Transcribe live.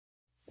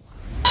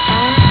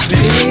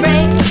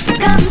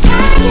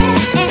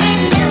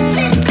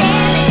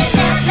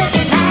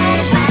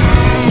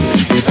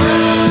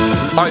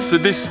Alright, so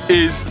this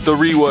is the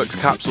Reworked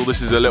Capsule.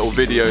 This is a little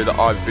video that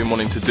I've been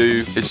wanting to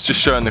do. It's just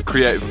showing the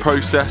creative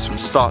process from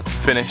start to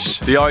finish.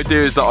 The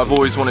idea is that I've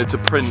always wanted to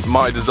print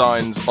my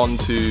designs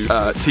onto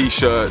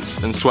t-shirts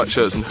and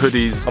sweatshirts and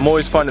hoodies. I'm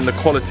always finding the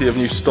quality of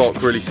new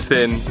stock really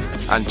thin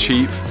and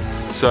cheap.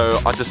 So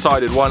I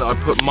decided, why don't I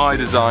put my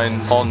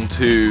designs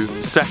onto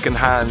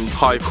second-hand,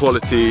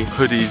 high-quality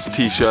hoodies,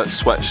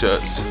 t-shirts,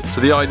 sweatshirts.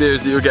 So the idea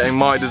is that you're getting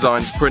my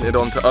designs printed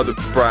onto other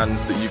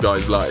brands that you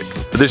guys like.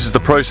 But this is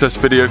the process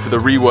video for the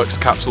Reworked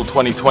Capsule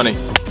 2020.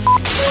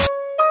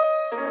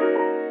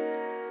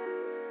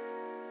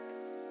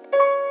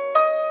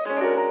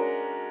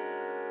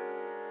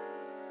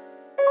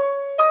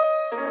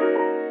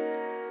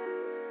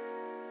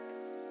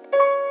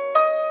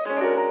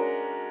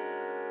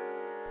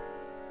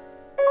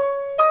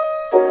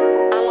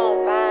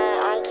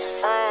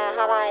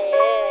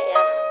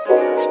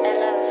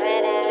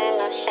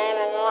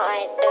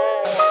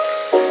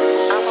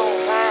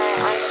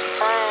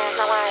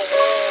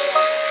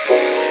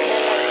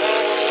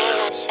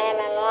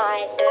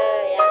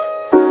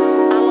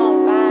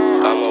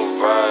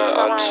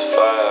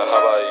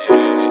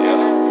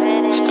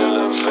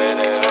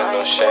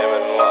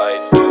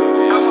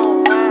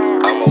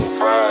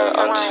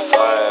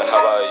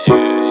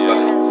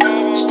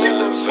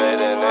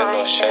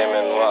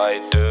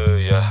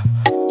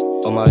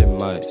 On my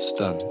mic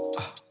stand,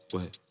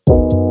 wait.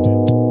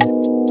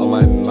 On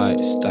my mic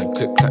stand,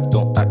 click clack,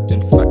 don't act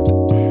in fact.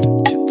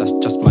 That's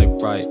just my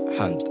right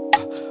hand.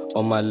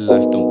 On my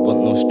life, don't want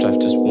no strife,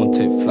 just won't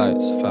take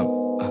flights, fam.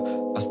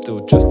 I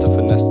still dress to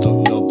finesse,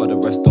 don't know, but the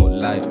rest don't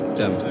like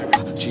them.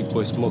 Cheap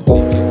boy smoke,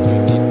 leaf, get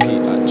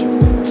UDP at you.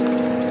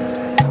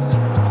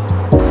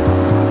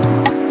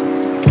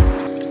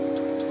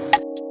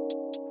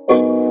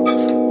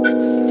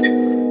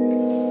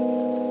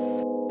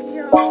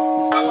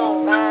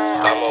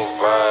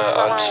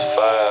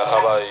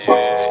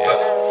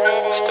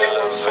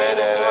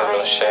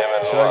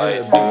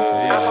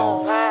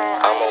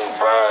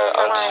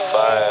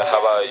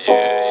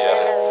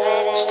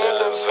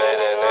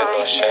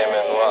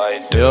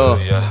 Yo,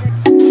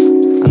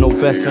 I know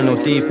best, I know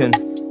deep in.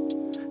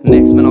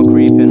 Next man I'm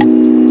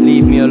creeping.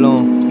 Leave me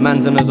alone,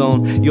 man's on his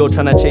own. You're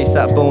trying to chase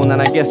that bone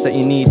and I guess that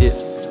you need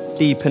it.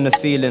 Deep in the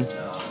feeling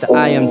that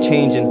I am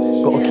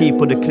changing. Gotta keep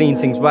all the clean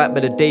things right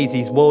by the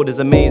daisies. World is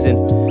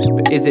amazing,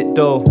 but is it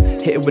though?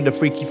 Hit it with a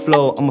freaky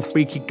flow. I'm a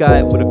freaky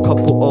guy with a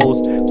couple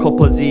O's,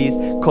 couple Z's,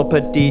 couple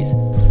D's.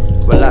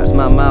 Relax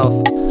my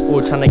mouth.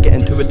 All trying to get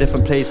into a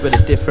different place with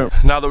a different.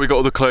 Now that we got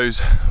all the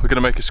clothes, we're gonna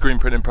make a screen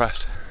printing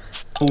press.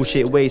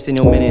 Bullshit wasting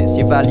your minutes.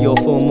 You value your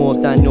phone more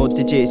than your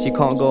digits. You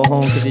can't go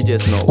home cause you're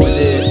just not with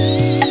it.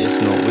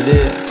 Just not with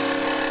it.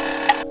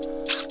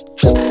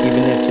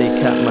 Even if they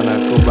cap, man, I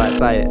go right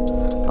by it.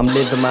 I'm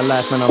living my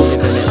life, man, I'm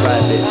living it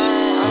right, bitch.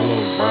 I'm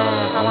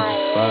alright, I'm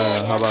just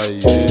fine, how about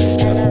you?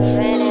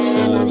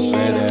 Still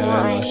evading, ain't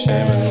no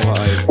shame in what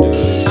I do.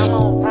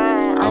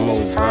 I'm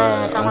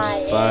alright, I'm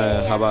just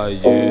fine, how about you?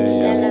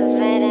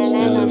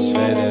 Still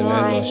evading, ain't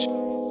no shame.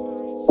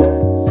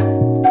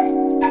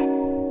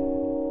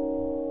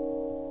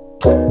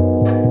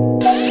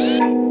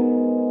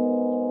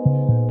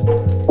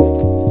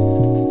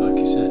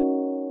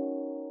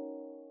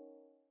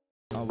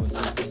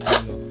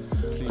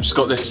 I've just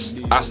got this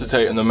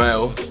acetate in the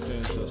mail,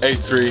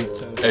 A3,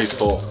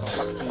 A4.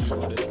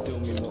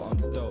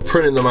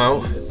 Printing them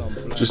out,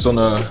 just on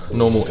a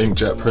normal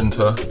inkjet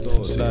printer.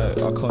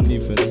 I can't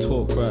even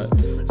talk right.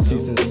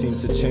 Seasons seem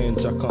to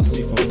change, I can't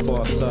see from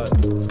far side.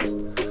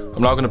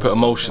 I'm now going to put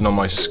emulsion on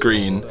my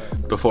screen.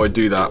 Before I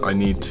do that, I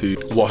need to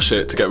wash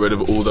it to get rid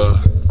of all the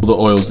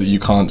oils that you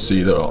can't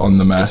see that are on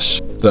the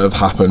mesh that have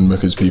happened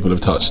because people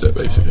have touched it,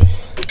 basically.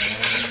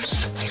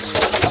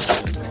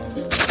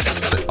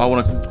 I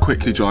want to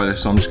quickly dry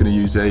this, so I'm just going to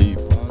use a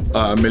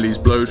Millie's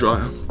blow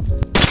dryer.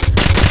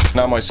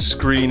 Now my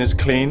screen is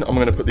clean, I'm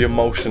going to put the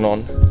emulsion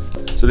on.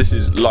 So this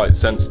is light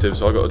sensitive,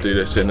 so I've got to do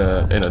this in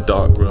a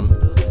dark room.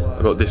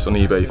 I got this on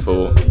eBay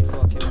for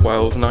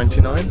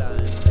 $12.99,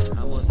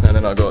 and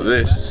then I got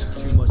this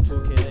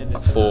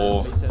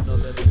for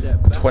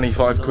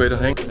 25 quid, I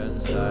think.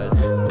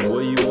 What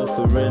are you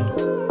offering?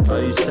 Are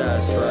you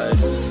satisfied?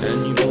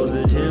 And you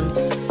bothered him?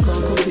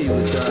 Can't compete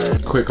with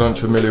that. Quick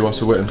lunch with Millie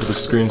whilst we're waiting for the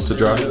screens to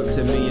dry. Look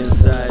to me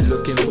inside,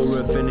 looking for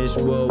a finished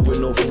world with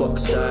no fuck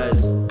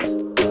sides.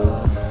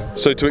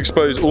 So to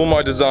expose all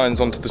my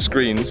designs onto the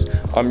screens,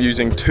 I'm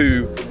using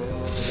 2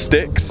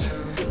 sticks.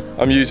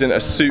 I'm using a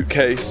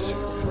suitcase,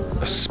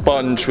 a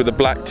sponge with a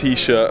black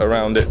t-shirt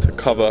around it to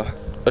cover,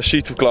 a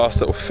sheet of glass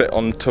that will fit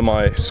onto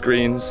my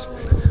screens,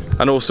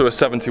 and also a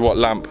 70 watt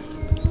lamp.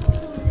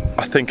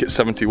 I think it's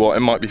 70 watt,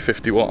 it might be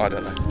 50 watt, I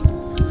don't know.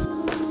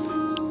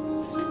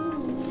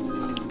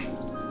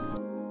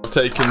 I've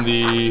taken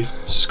the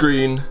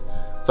screen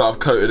that I've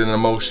coated in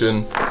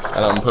emulsion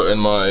and I'm putting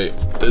my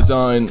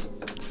design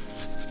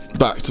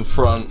back to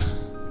front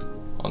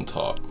on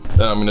top.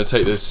 Then I'm going to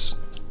take this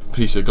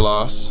piece of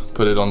glass,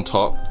 put it on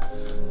top,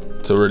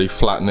 to really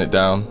flatten it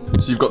down.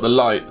 So you've got the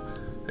light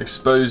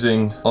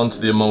exposing onto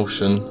the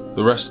emulsion.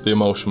 The rest of the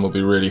emulsion will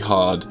be really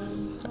hard,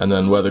 and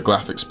then where the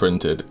graphic's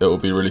printed, it will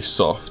be really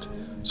soft.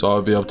 So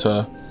I'll be able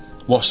to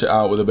wash it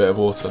out with a bit of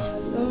water.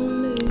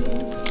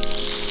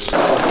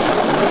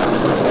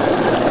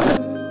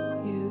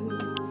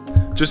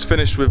 Just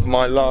finished with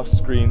my last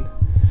screen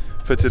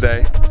for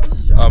today.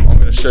 I'm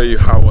going to show you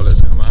how well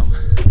it's come out.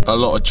 A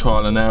lot of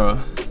trial and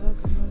error,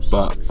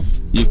 but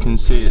you can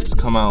see it's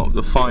come out.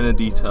 The finer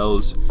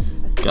details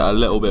get a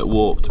little bit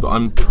warped, but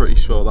I'm pretty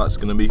sure that's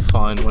going to be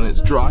fine when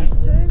it's dry.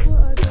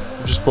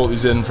 I've just brought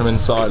these in from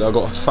inside. I've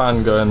got a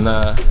fan going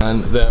there,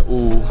 and they're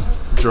all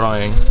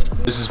drying.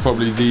 This is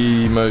probably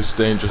the most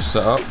dangerous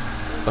setup.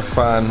 A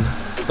fan,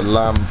 the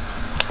lamp,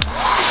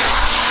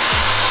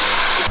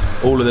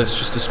 all of this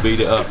just to speed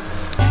it up.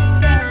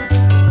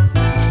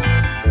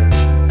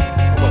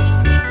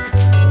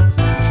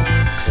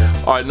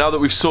 Alright, now that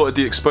we've sorted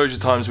the exposure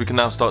times, we can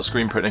now start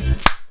screen printing.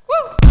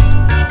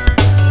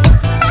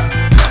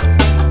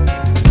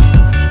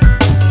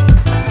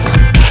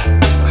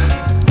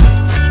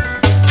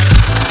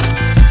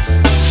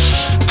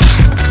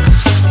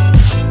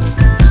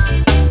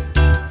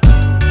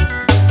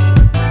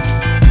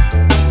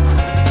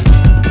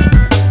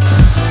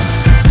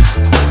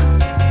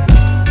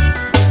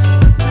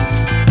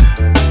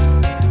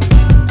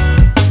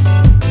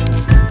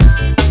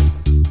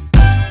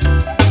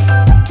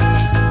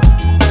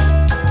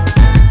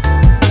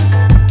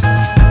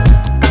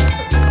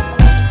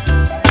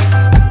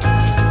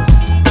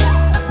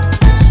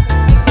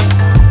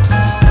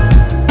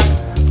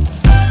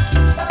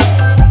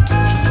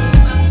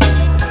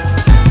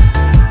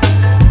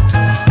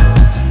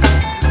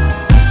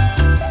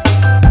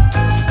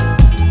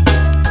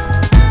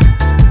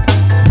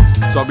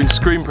 I've been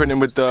screen printing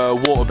with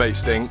the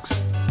water-based inks.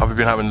 I've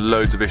been having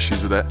loads of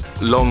issues with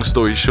it. Long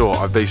story short,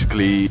 I've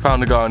basically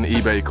found a guy on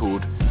eBay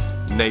called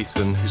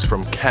Nathan, who's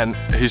from Kent.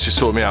 He's just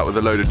sorted me out with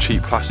a load of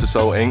cheap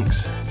plastisol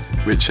inks,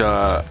 which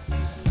are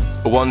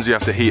ones you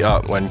have to heat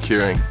up when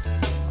curing.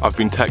 I've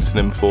been texting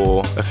him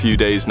for a few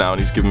days now,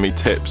 and he's given me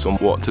tips on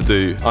what to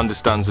do,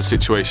 understands the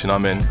situation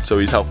I'm in, so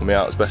he's helping me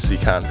out as best as he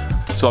can.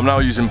 So I'm now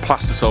using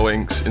plastisol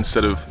inks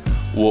instead of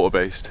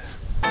water-based.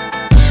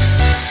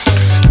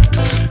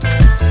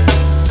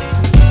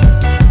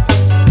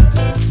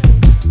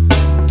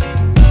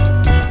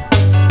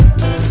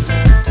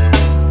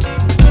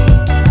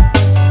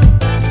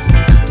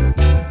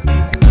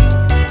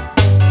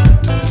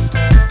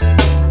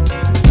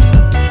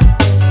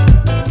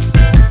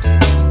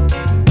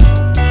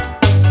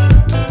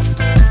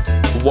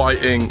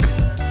 White ink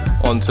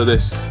onto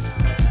this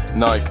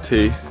Nike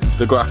tee.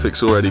 The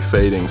graphic's already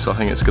fading, so I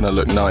think it's going to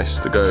look nice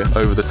to go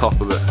over the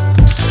top of it.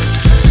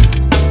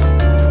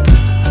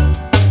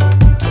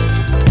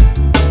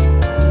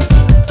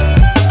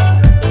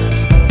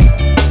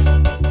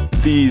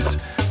 These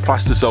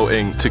plastisol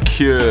ink, to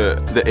cure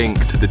the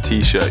ink to the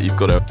t-shirt, you've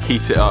got to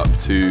heat it up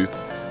to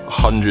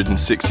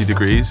 160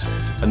 degrees,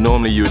 and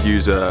normally you would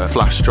use a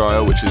flash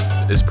dryer, which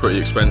is pretty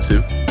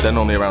expensive. They're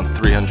normally around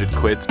 300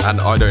 quid,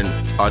 and I don't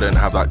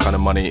have that kind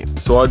of money,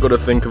 so I've got to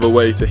think of a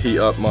way to heat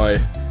up my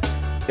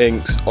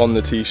inks on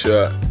the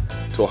t-shirt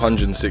to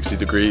 160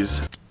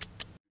 degrees.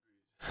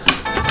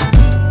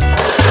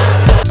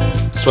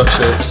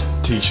 Sweatshirts,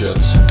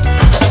 t-shirts.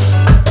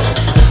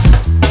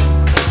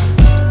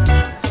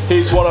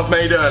 Here's one I've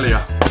made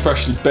earlier,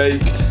 freshly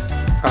baked.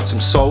 Add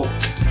some salt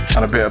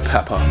and a bit of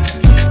pepper.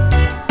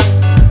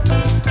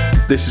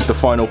 This is the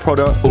final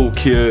product, all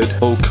cured,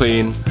 all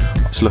clean.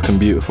 It's looking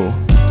beautiful.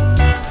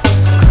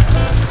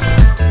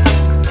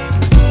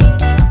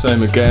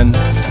 Same again.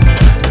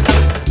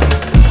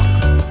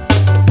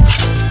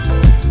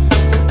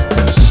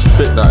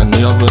 Stick that in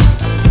the oven.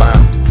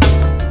 Bam.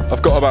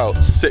 I've got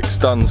about 6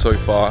 done so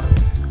far.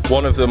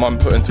 One of them I'm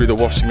putting through the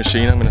washing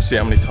machine. I'm going to see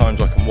how many times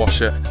I can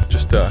wash it.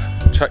 Just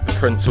check the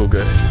print's all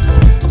good.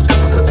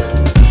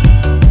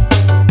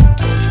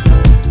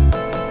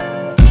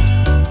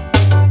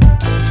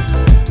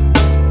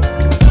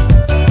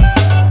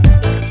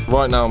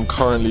 Right now I'm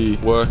currently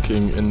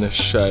working in this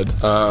shed,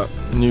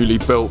 newly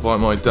built by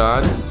my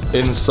dad.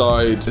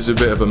 Inside is a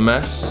bit of a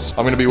mess.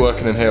 I'm going to be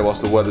working in here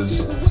whilst the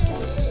weather's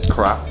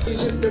crap.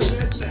 This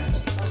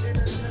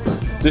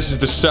is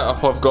the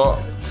setup I've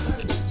got.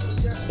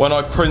 When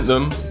I print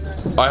them,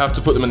 I have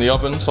to put them in the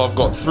oven, so I've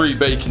got 3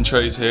 baking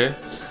trays here,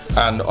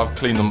 and I've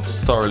cleaned them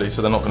thoroughly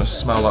so they're not going to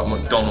smell like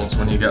McDonald's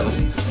when you get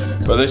them.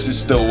 But this is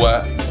still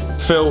wet.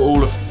 Fill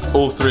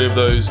all 3 of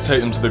those,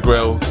 take them to the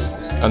grill,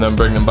 and then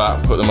bring them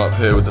back, put them up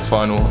here with the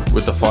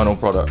final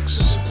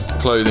products.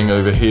 Clothing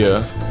over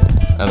here,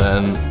 and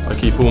then I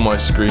keep all my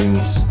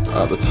screens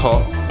at the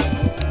top.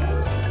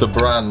 The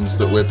brands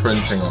that we're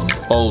printing on: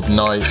 old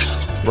Nike,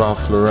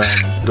 Ralph Lauren,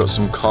 got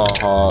some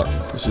Carhartt,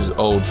 this is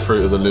old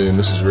Fruit of the Loom,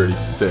 this is really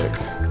thick.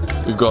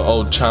 We've got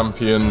old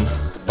Champion,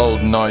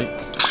 old Nike,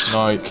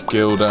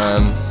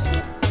 Gildan,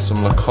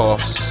 some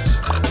Lacoste,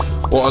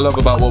 What I love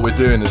about what we're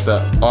doing is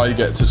that I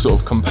get to sort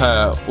of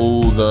compare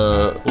all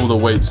the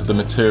weights of the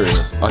material.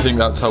 I think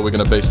that's how we're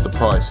going to base the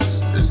price,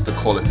 is the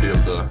quality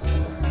of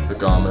the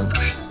garment.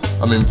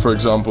 I mean, for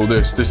example,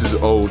 this is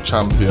old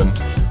Champion,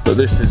 but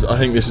I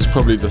think this is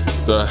probably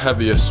the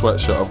heaviest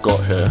sweatshirt I've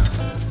got here,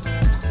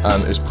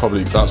 and that's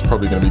probably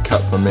going to be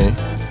kept for me.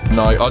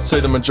 Nike. I'd say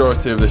the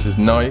majority of this is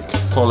Nike,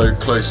 followed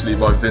closely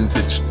by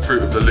vintage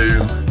Fruit of the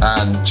Loom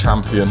and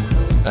Champion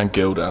and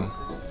Gildan.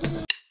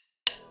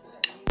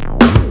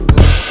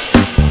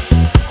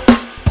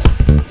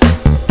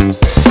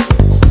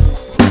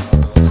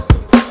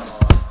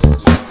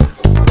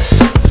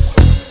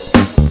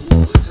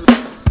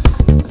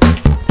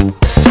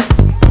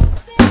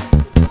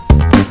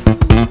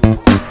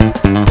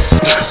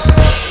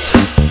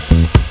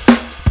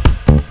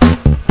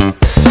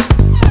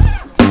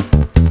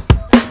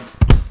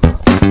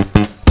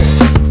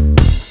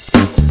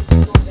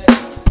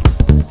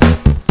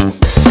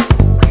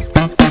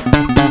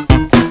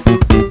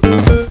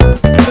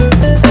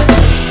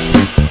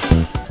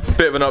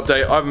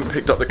 Update. I haven't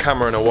picked up the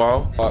camera in a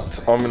while, but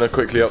I'm going to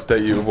quickly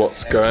update you with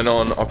what's going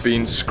on. I've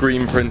been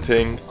screen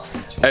printing.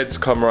 Ed's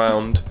come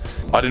round.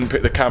 I didn't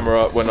pick the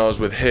camera up when I was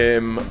with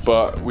him,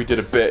 but we did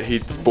a bit. He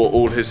brought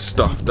all his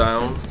stuff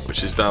down,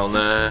 which is down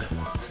there.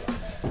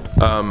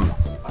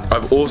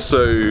 I've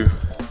also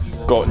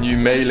got new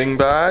mailing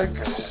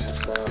bags.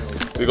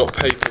 We've got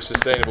paper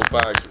sustainable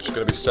bags, which are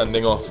going to be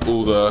sending off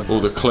all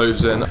the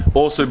clothes in.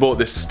 Also bought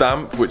this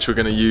stamp, which we're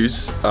going to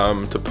use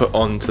to put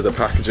onto the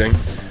packaging.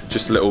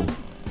 Just little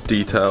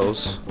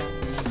details.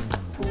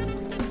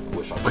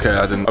 Okay,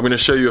 I'm going to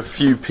show you a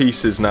few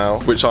pieces now,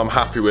 which I'm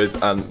happy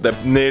with, and they're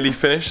nearly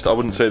finished. I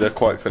wouldn't say they're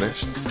quite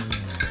finished.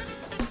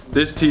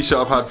 This t-shirt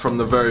I've had from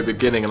the very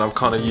beginning, and I've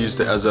kind of used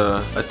it as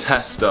a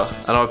tester,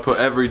 and I've put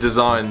every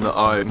design that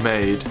I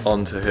made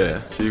onto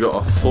here. So you've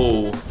got a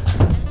full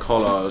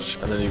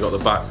collage, and then you've got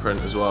the back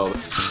print as well.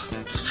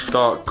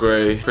 Dark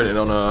grey, printed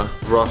on a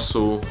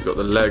Russell. You've got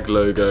the leg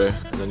logo,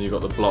 and then you've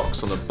got the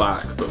blocks on the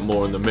back, but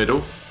more in the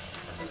middle.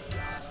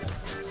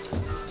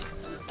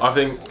 I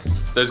think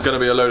there's going to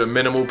be a load of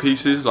minimal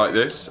pieces like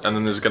this, and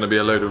then there's going to be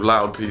a load of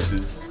loud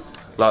pieces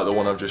like the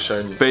one I've just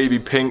shown you. Baby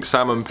pink,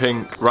 salmon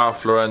pink,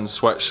 Ralph Lauren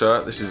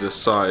sweatshirt. This is a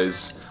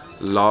size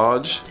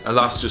large, and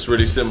that's just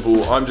really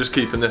simple. I'm just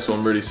keeping this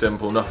one really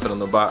simple, nothing on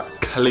the back,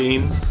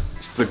 clean.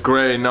 It's the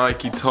grey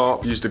Nike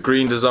top. Used a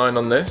green design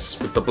on this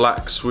with the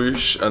black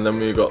swoosh, and then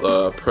we got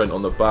the print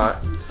on the back.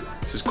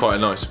 This is quite a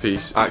nice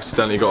piece.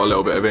 Accidentally got a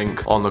little bit of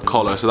ink on the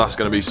collar, so that's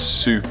going to be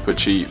super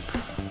cheap.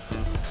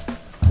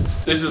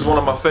 This is one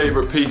of my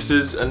favourite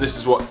pieces, and this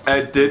is what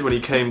Ed did when he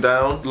came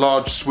down.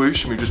 Large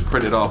swoosh, and we just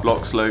printed our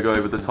BLOX logo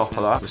over the top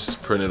of that. This is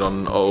printed on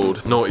an old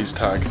Naughties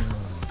tag.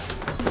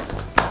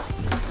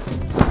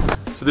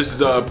 So this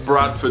is a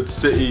Bradford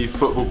City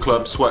Football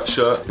Club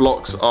sweatshirt.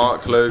 BLOX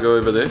Arc logo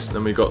over this.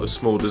 Then we got the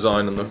small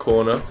design in the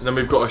corner. And then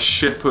we've got a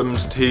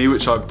Shipham's tee,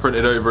 which I've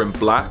printed over in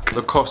black.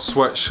 The Lacoste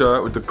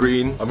sweatshirt with the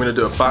green. I'm gonna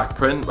do a back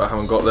print, but I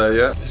haven't got there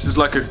yet. This is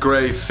like a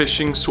grey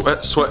fishing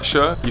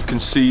sweatshirt. You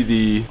can see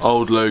the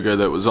old logo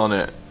that was on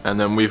it, and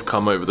then we've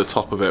come over the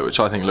top of it,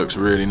 which I think looks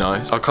really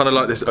nice. I kind of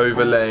like this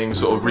overlaying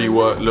sort of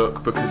rework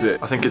look, because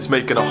I think it's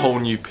making a whole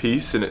new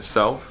piece in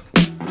itself.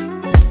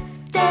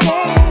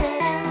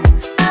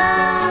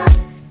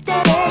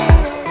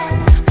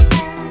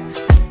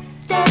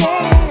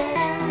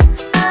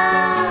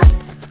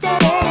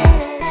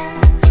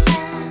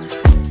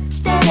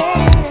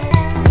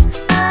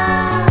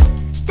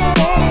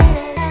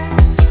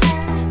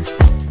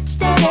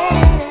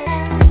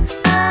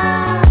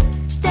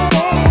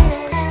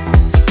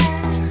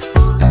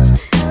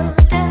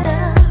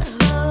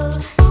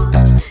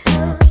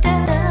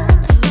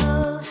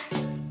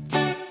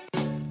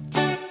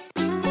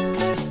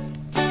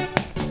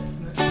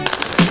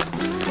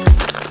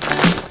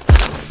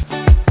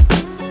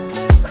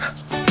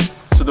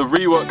 The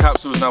rework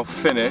capsule is now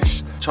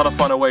finished. I'm trying to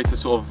find a way to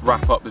sort of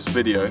wrap up this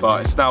video,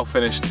 but it's now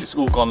finished. It's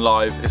all gone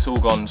live. It's all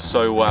gone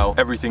so well.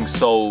 Everything's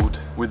sold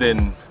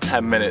within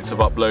 10 minutes of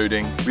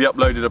uploading. We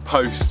uploaded a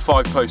post,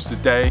 5 posts a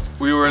day.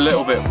 We were a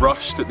little bit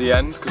rushed at the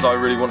end because I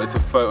really wanted to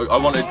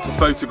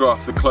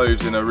photograph the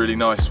clothes in a really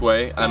nice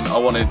way, and I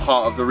wanted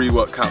part of the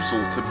rework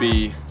capsule to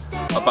be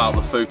about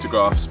the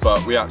photographs,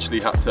 but we actually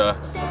had to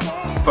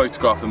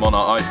photograph them on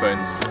our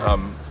iPhones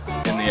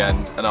in the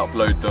end and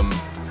upload them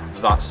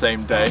that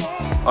same day.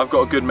 I've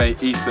got a good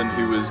mate, Ethan,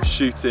 who was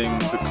shooting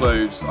the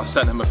clothes. I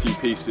sent him a few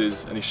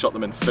pieces and he shot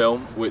them in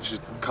film, which has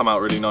come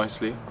out really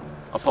nicely.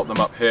 I'll pop them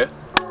up here.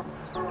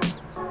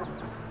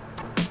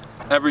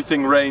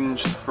 Everything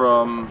ranged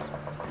from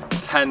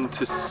 10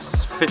 to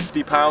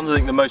 50 pounds. I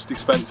think the most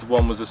expensive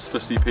one was a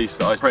Stussy piece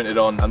that I printed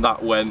on, and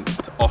that went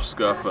to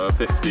Oscar for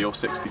 50 or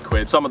 60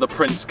 quid. Some of the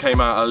prints came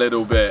out a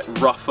little bit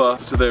rougher,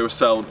 so they were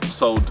sold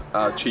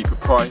at a cheaper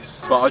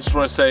price. But I just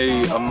want to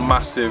say a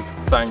massive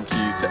thank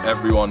you to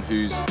everyone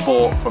who's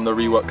bought from the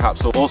rework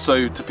capsule.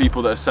 Also to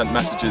people that have sent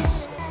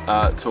messages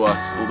to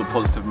us, all the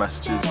positive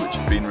messages, which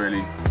have been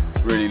really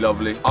really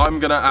lovely. I'm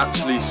gonna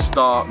actually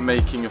start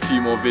making a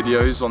few more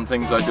videos on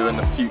things I do in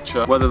the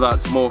future, whether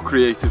that's more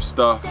creative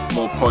stuff,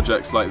 more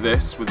projects like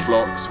this with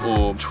BLOX,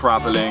 or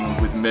traveling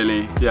with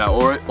Millie, yeah,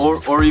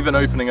 or even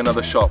opening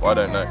another shop, I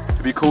don't know.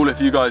 It'd be cool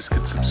if you guys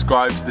could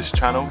subscribe to this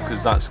channel,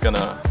 because that's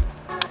gonna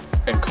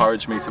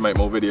encourage me to make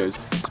more videos.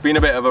 It's been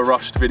a bit of a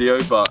rushed video,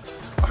 but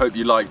I hope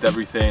you liked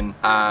everything,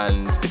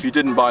 and if you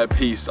didn't buy a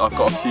piece, I've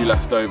got a few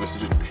left over, so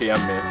just PM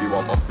me if you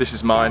want one. This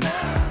is mine.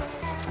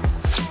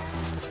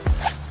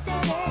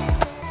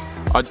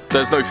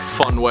 There's no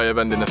fun way of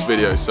ending this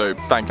video, so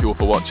thank you all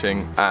for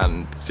watching,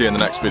 and see you in the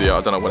next video.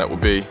 I don't know when it will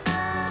be.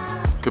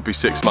 Could be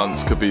 6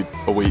 months, could be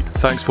a week.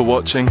 Thanks for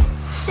watching.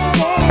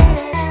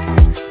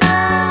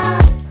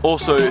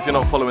 Also, if you're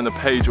not following the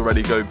page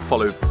already, go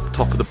follow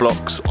Top of the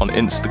BLOX on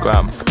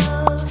Instagram.